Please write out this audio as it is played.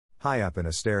High up in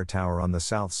a stair tower on the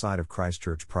south side of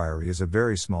Christchurch Priory is a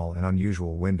very small and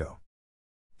unusual window.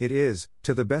 It is,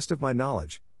 to the best of my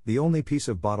knowledge, the only piece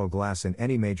of bottle glass in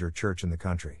any major church in the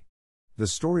country. The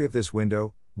story of this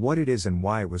window, what it is and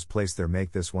why it was placed there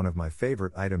make this one of my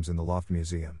favorite items in the Loft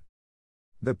Museum.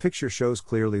 The picture shows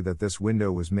clearly that this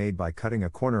window was made by cutting a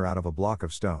corner out of a block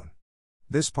of stone.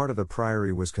 This part of the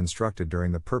priory was constructed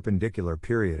during the Perpendicular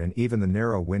period, and even the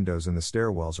narrow windows in the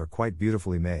stairwells are quite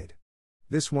beautifully made.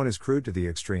 This one is crude to the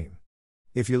extreme.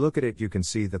 If you look at it, you can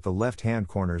see that the left-hand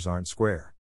corners aren't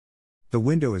square. The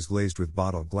window is glazed with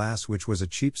bottle glass, which was a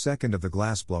cheap second of the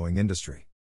glass-blowing industry.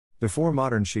 Before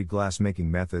modern sheet glass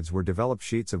making methods were developed,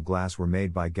 sheets of glass were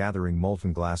made by gathering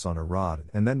molten glass on a rod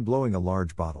and then blowing a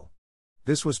large bottle.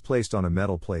 This was placed on a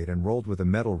metal plate and rolled with a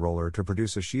metal roller to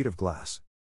produce a sheet of glass.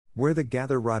 Where the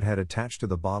gather rod had attached to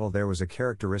the bottle, there was a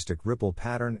characteristic ripple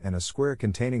pattern, and a square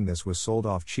containing this was sold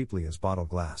off cheaply as bottle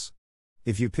glass.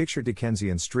 If you picture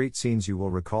Dickensian street scenes, you will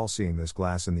recall seeing this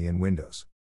glass in the inn windows.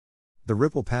 The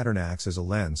ripple pattern acts as a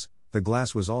lens. The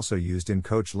glass was also used in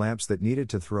coach lamps that needed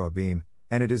to throw a beam,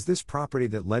 and it is this property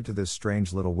that led to this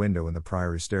strange little window in the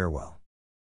priory stairwell.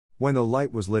 When the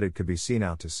light was lit, it could be seen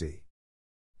out to sea.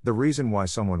 The reason why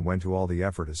someone went to all the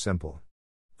effort is simple.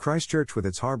 Christchurch with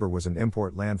its harbour was an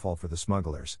import landfall for the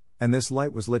smugglers, and this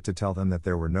light was lit to tell them that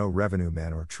there were no revenue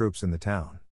men or troops in the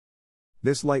town.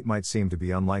 This light might seem to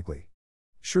be unlikely.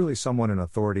 Surely someone in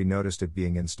authority noticed it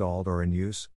being installed or in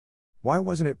use? Why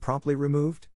wasn't it promptly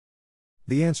removed?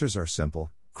 The answers are simple.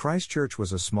 Christchurch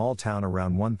was a small town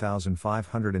around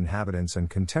 1,500 inhabitants, and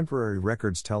contemporary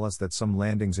records tell us that some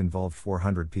landings involved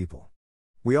 400 people.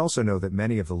 We also know that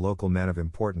many of the local men of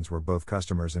importance were both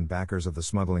customers and backers of the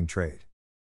smuggling trade.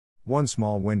 One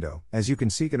small window, as you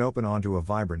can see, can open onto a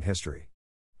vibrant history.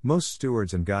 Most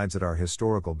stewards and guides at our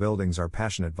historical buildings are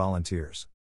passionate volunteers.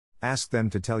 Ask them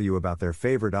to tell you about their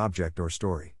favorite object or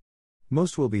story.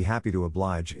 Most will be happy to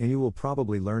oblige, and you will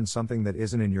probably learn something that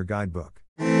isn't in your guidebook.